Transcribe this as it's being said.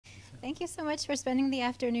Thank you so much for spending the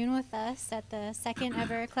afternoon with us at the second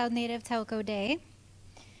ever Cloud Native Telco Day.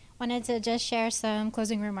 Wanted to just share some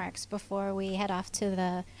closing remarks before we head off to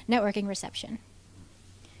the networking reception.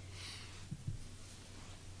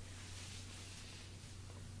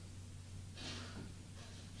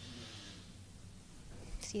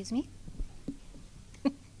 Excuse me.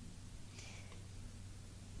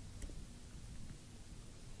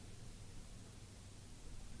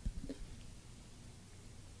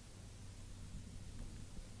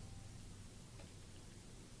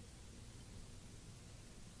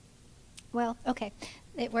 Well, okay,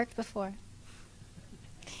 it worked before.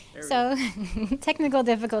 So, technical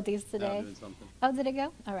difficulties today. Oh, did it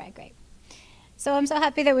go? All right, great. So I'm so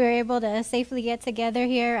happy that we were able to safely get together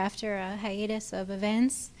here after a hiatus of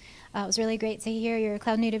events. It was really great to hear your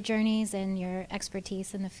cloud native journeys and your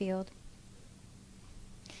expertise in the field.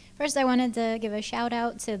 First, I wanted to give a shout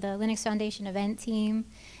out to the Linux Foundation event team.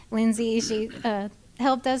 Lindsay, she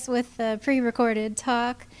helped us with the pre-recorded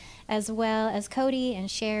talk, as well as Cody and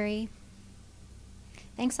Sherry.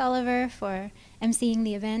 Thanks, Oliver, for emceeing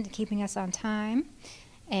the event and keeping us on time.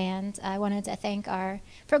 And I wanted to thank our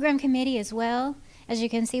program committee as well. As you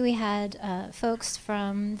can see, we had folks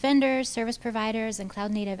from vendors, service providers, and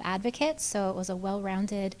cloud native advocates, so it was a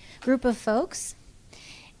well-rounded group of folks.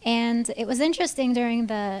 And it was interesting during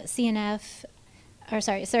the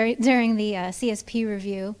during the CSP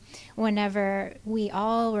review, whenever we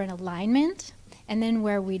all were in alignment, and then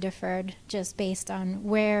where we differed just based on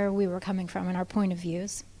where we were coming from and our point of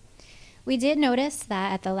views. We did notice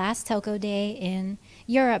that at the last telco day in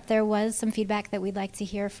Europe, there was some feedback that we'd like to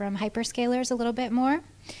hear from hyperscalers a little bit more.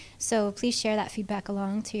 So please share that feedback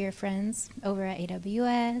along to your friends over at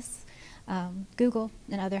AWS, Google,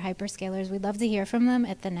 and other hyperscalers. We'd love to hear from them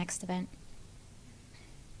at the next event.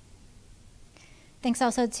 Thanks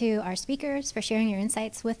also to our speakers for sharing your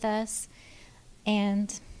insights with us.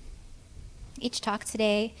 And each talk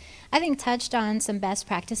today, I think, touched on some best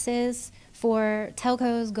practices for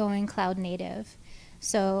telcos going cloud native.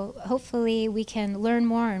 So hopefully we can learn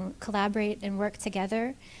more and collaborate and work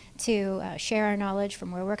together to share our knowledge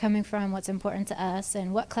from where we're coming from, what's important to us,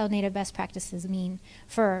 and what cloud native best practices mean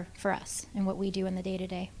for us and what we do in the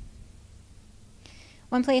day-to-day.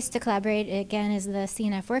 One place to collaborate, again, is the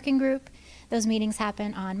CNF working group. Those meetings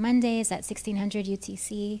happen on Mondays at 1600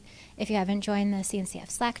 UTC. If you haven't joined the CNCF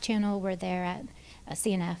Slack channel, we're there at a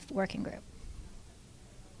CNF working group.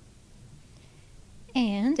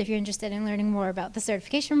 And if you're interested in learning more about the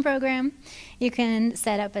certification program, you can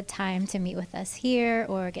set up a time to meet with us here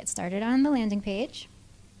or get started on the landing page.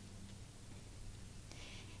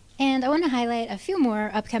 And I want to highlight a few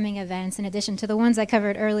more upcoming events in addition to the ones I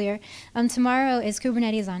covered earlier. Tomorrow is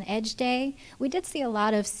Kubernetes on Edge Day. We did see a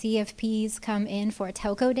lot of CFPs come in for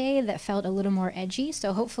Telco Day that felt a little more edgy,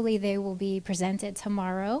 so hopefully they will be presented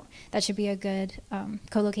tomorrow. That should be a good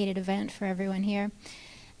co-located event for everyone here.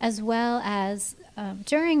 As well as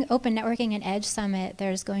during Open Networking and Edge Summit,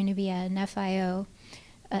 there's going to be a NEF.io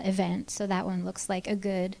event, so that one looks like a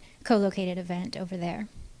good co-located event over there.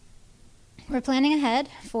 We're planning ahead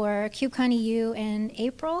for KubeCon EU in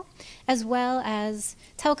April, as well as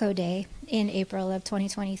Telco Day in April of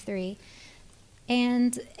 2023.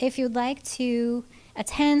 And if you'd like to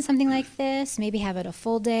attend something like this, maybe have it a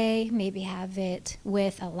full day, maybe have it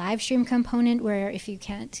with a live stream component where if you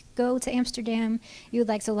can't go to Amsterdam, you'd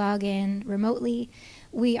like to log in remotely,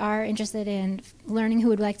 we are interested in learning who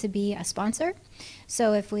would like to be a sponsor.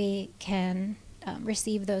 So if we can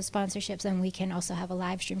receive those sponsorships, and we can also have a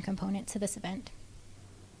live stream component to this event.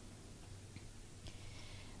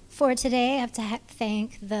 For today, I have to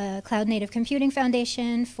thank the Cloud Native Computing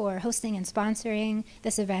Foundation for hosting and sponsoring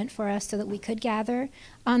this event for us so that we could gather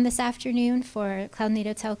on this afternoon for Cloud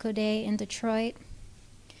Native Telco Day in Detroit.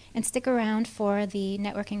 And stick around for the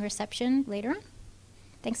networking reception later on.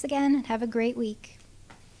 Thanks again, and have a great week.